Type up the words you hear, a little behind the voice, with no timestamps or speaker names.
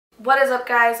What is up,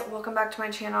 guys? Welcome back to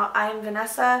my channel. I am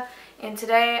Vanessa, and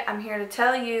today I'm here to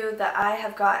tell you that I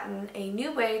have gotten a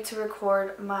new way to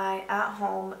record my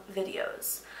at-home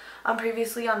videos.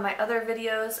 Previously on my other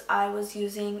videos I was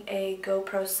using a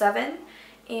GoPro 7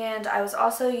 and I was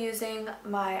also using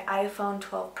my iPhone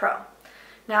 12 Pro.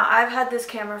 Now I've had this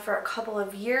camera for a couple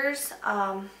of years,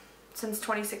 since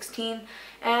 2016,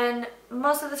 and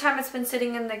most of the time it's been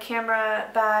sitting in the camera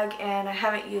bag and I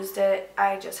haven't used it.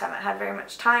 I just haven't had very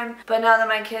much time. But now that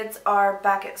my kids are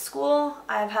back at school,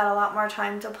 I've had a lot more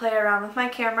time to play around with my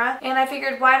camera, and I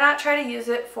figured why not try to use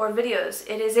it for videos.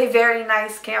 It is a very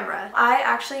nice camera. I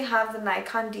actually have the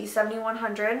Nikon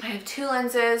D7100. I have two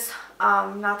lenses,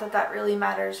 not that that really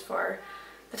matters for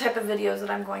the type of videos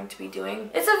that I'm going to be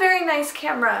doing. It's a very nice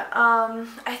camera.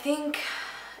 I think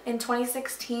in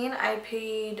 2016, I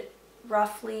paid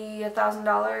roughly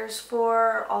 $1,000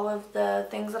 for all of the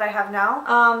things that I have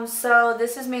now. So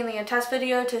this is mainly a test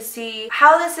video to see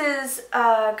how this is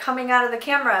coming out of the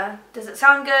camera. Does it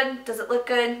sound good? Does it look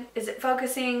good? Is it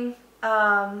focusing?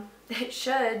 It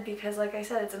should, because like I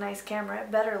said, it's a nice camera.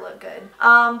 It better look good.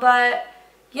 But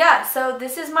yeah, so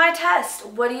this is my test.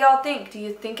 What do y'all think? Do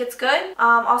you think it's good?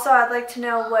 Also, I'd like to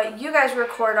know what you guys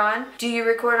record on. Do you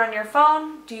record on your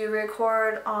phone? Do you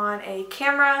record on a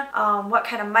camera? What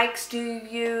kind of mics do you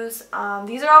use?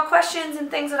 These are all questions and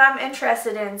things that I'm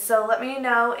interested in, so let me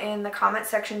know in the comment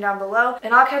section down below,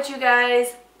 and I'll catch you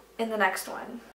guys in the next one.